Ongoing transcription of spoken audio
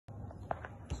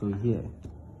So here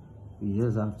we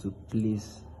just have to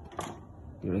place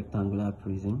the rectangular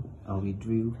prism and we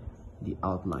drew the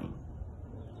outline.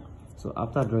 So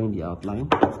after drawing the outline,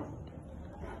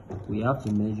 we have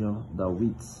to measure the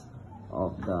width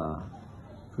of the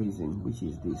prism, which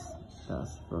is this.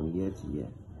 That's from here to here,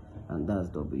 and that's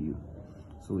W.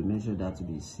 So we measure that to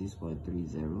be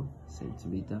 6.30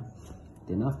 centimeter.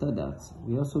 Then after that,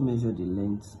 we also measure the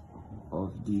length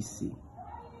of DC,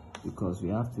 because we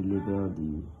have to label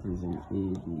the prism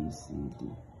A, B, C, D.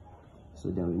 So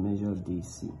then we measure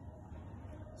DC.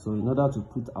 So in order to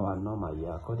put our normal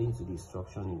here, according to the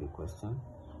instruction in the question,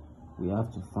 we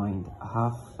have to find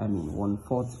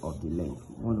 1/4 of the length,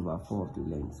 1/4 of the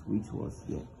length, which was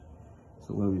here.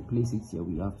 So when we place it here,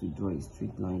 we have to draw a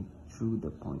straight line through the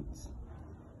points.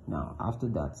 Now after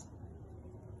that,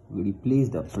 we replace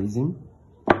the prism,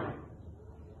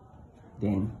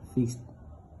 then fix.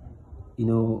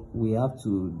 We have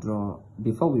to draw,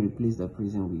 before we replace the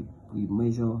prism, we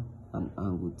measure an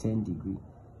angle 10 degrees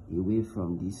away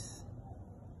from this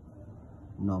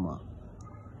normal.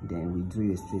 Then we draw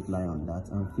a straight line on that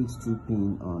and fix 2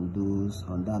 pins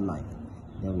on that line.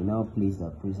 Then we now place the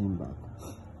prism back.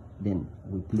 Then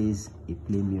we place a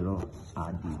plane mirror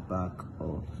at the back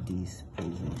of this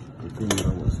prism. The plane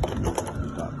mirror was placed at the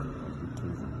back of the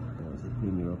prism. There was a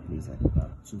plane mirror placed at the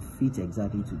back to fit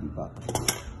exactly to the back.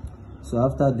 So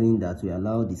after doing that, we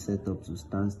allow the setup to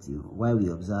stand still while we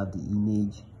observe the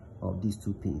image of these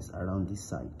 2 pins around this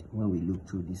side when we look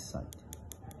through this side.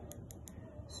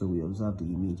 So we observe the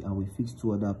image and we fix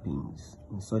 2 other pins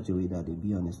in such a way that they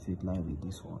be on a straight line with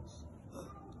these ones.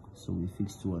 So we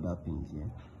fix 2 other pins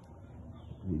here.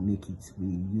 We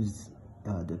use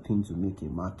the pin to make a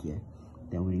mark here.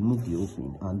 Then we remove the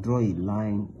opening and draw a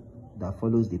line that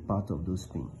follows the path of those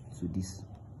pins to this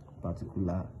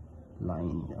particular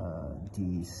line,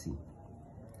 DC.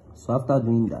 So after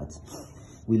doing that,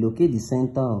 we locate the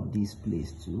center of this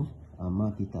place too and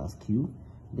mark it as Q.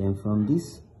 Then from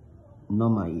this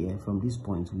normal here, from this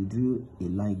point, we drew a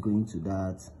line going to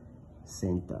that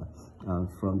center, and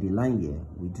from the line here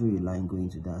we drew a line going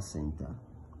to that center.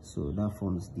 So that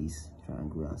forms this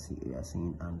triangle as we are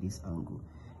seeing, and this angle.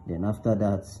 Then after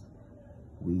that,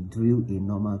 we drew a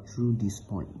normal through these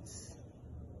points.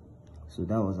 So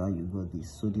that was how you got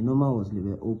this. So the normal was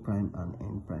labeled O prime and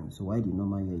N prime. So why the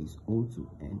normal here is O to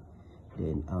N,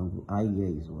 then angle I here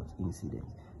is what? Incidence.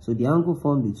 So the angle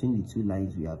formed between the 2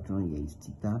 lines we have drawn here is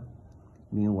theta.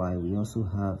 Meanwhile, we also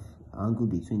have angle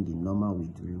between the normal we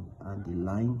drew and the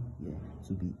line here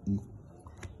to be E.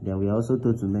 Then we are also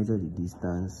told to measure the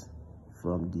distance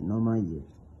from the normal here,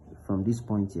 from this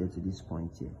point here to this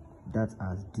point here, that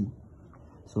as D.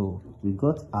 So we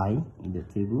got I in the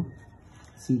table,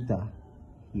 theta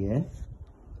here,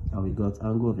 and we got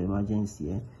angle of emergence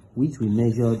here, which we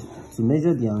measured. To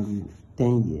measure the angle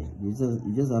 10 here, you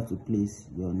just have to place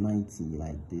your 90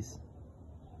 like this.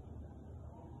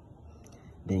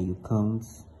 Then you count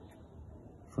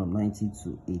from 90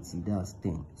 to 80, that's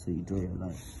 10. So you draw your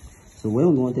line. So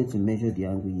when we wanted to measure the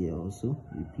angle here also,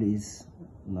 we place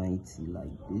 90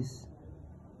 like this.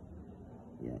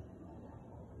 Yeah,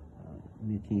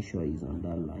 making sure it's on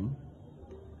that line.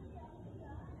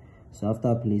 So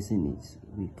after placing it,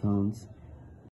 we count